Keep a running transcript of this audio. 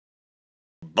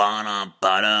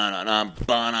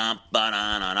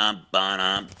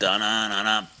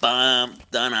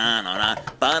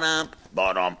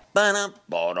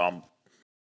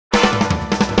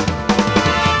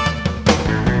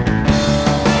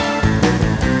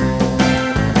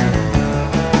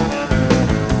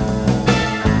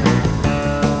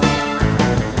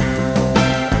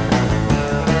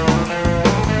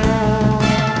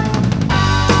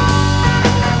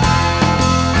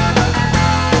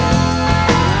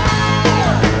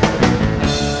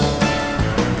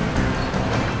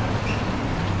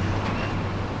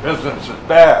Business is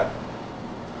bad.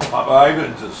 Papa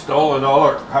Ivan's has stolen all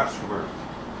our customers.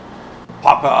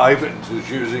 Papa Ivan's is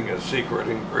using a secret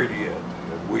ingredient,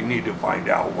 and we need to find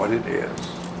out what it is.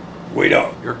 Wait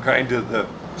up, you're kind of the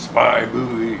spy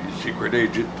movie secret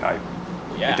agent type.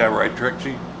 Yeah. Ain't that right,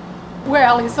 Trixie?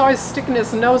 Well, he's always sticking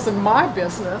his nose in my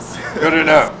business. Good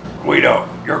enough. Guido,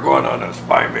 you're going on a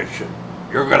spy mission.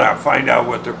 You're gonna find out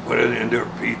what they're putting in their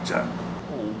pizza.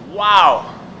 Oh,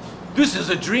 wow! This is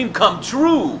a dream come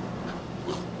true!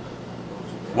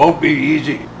 Won't be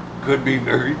easy. Could be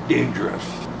very dangerous.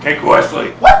 Take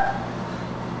Wesley. What?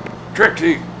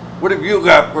 Trixie, what have you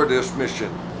got for this mission?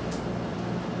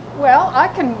 Well, I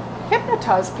can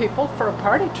hypnotize people for a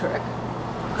party trick.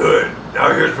 Good.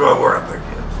 Now here's what we're up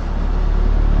against.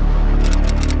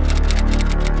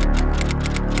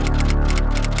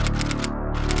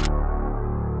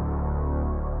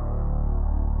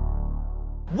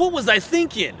 What was I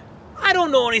thinking? I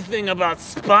don't know anything about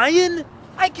spying.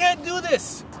 I can't do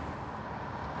this.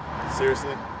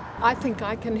 Seriously? I think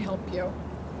I can help you.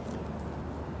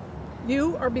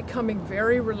 You are becoming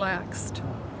very relaxed.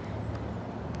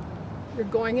 You're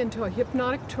going into a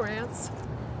hypnotic trance,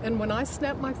 and when I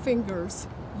snap my fingers,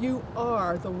 you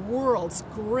are the world's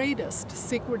greatest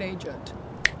secret agent.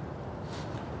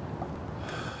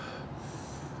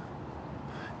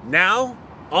 Now,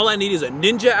 all I need is a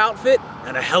ninja outfit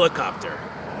and a helicopter.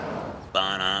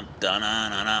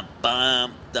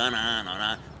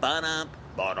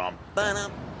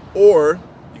 Or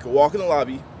you can walk in the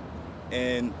lobby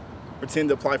and pretend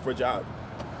to apply for a job.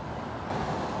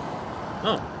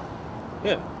 Oh,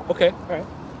 yeah, okay, all right.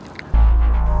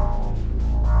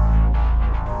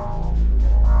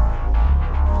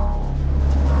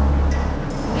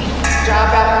 Job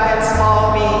applicants,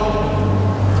 follow me.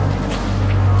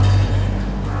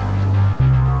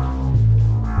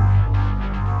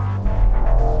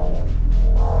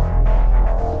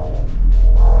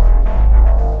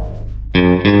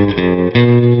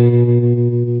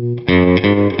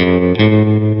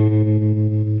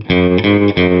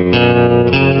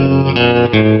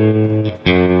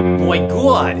 My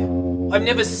God, I've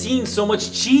never seen so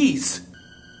much cheese.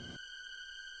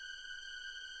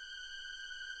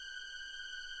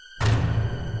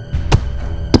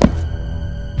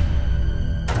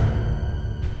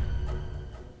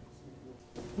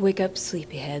 Wake up,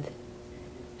 sleepyhead.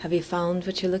 Have you found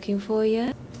what you're looking for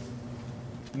yet?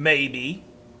 Maybe.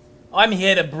 I'm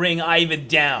here to bring Ivan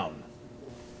down.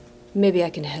 Maybe I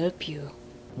can help you.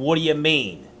 What do you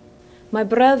mean? My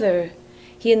brother,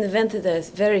 he invented a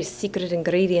very secret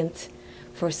ingredient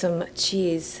for some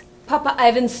cheese. Papa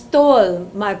Ivan stole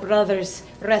my brother's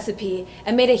recipe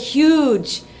and made a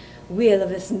huge wheel of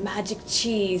this magic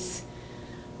cheese.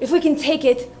 If we can take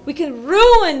it, we can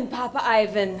ruin Papa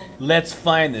Ivan. Let's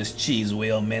find this cheese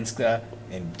wheel, Minska,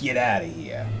 and get out of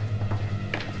here.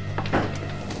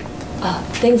 Oh,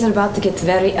 things are about to get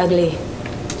very ugly.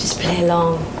 Just play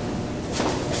along.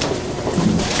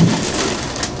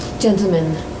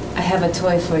 Gentlemen, I have a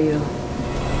toy for you.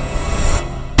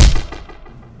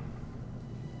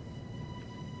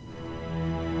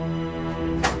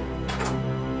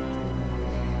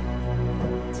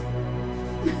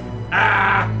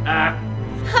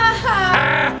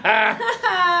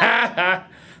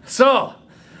 So,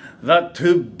 that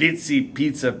two bitsy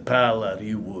pizza parlor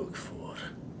you work for.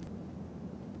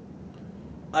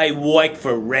 I work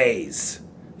for Ray's,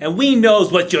 and we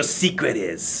knows what your secret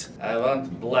is. I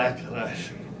want Black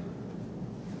Russian.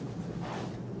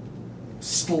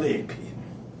 Sleepy.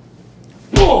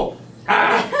 Oh!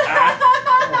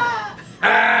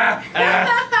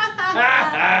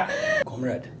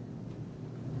 Comrade,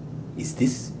 is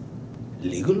this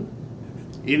legal?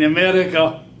 In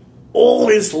America, all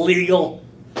is legal.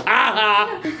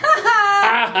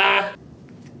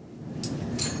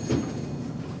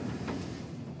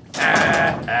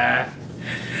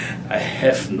 I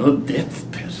have no depth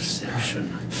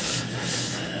perception.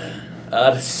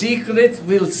 Our secret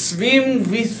will swim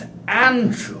with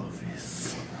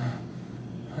anchovies.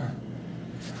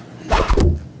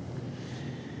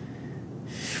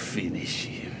 Finish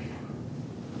him.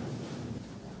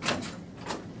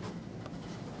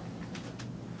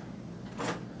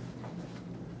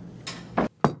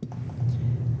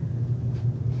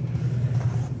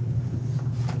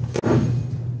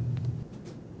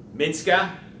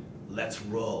 Minska, let's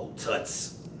roll,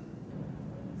 toots.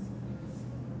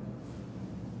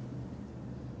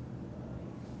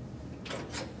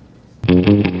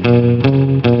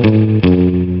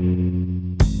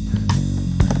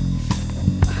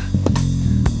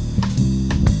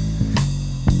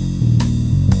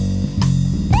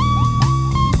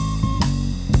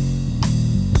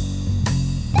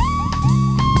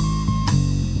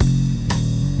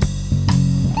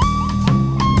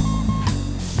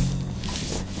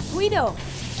 Guido,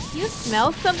 do you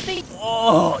smell something?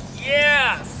 Oh,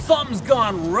 yeah! Something's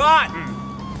gone rotten!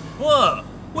 Whoa!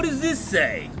 What does this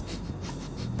say?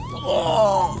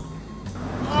 Oh!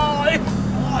 Oh!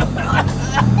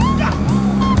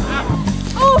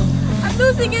 Oh, I'm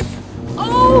losing it!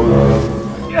 Oh!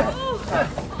 Oh,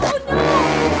 oh no!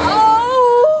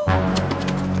 Oh!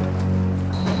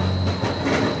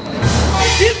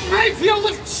 Didn't I feel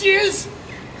the cheers?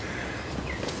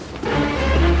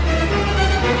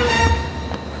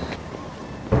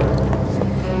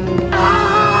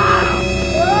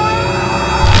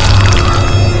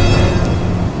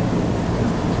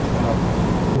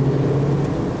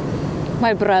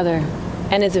 My brother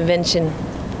and his invention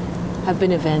have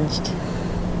been avenged.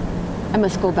 I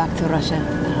must go back to Russia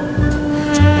now.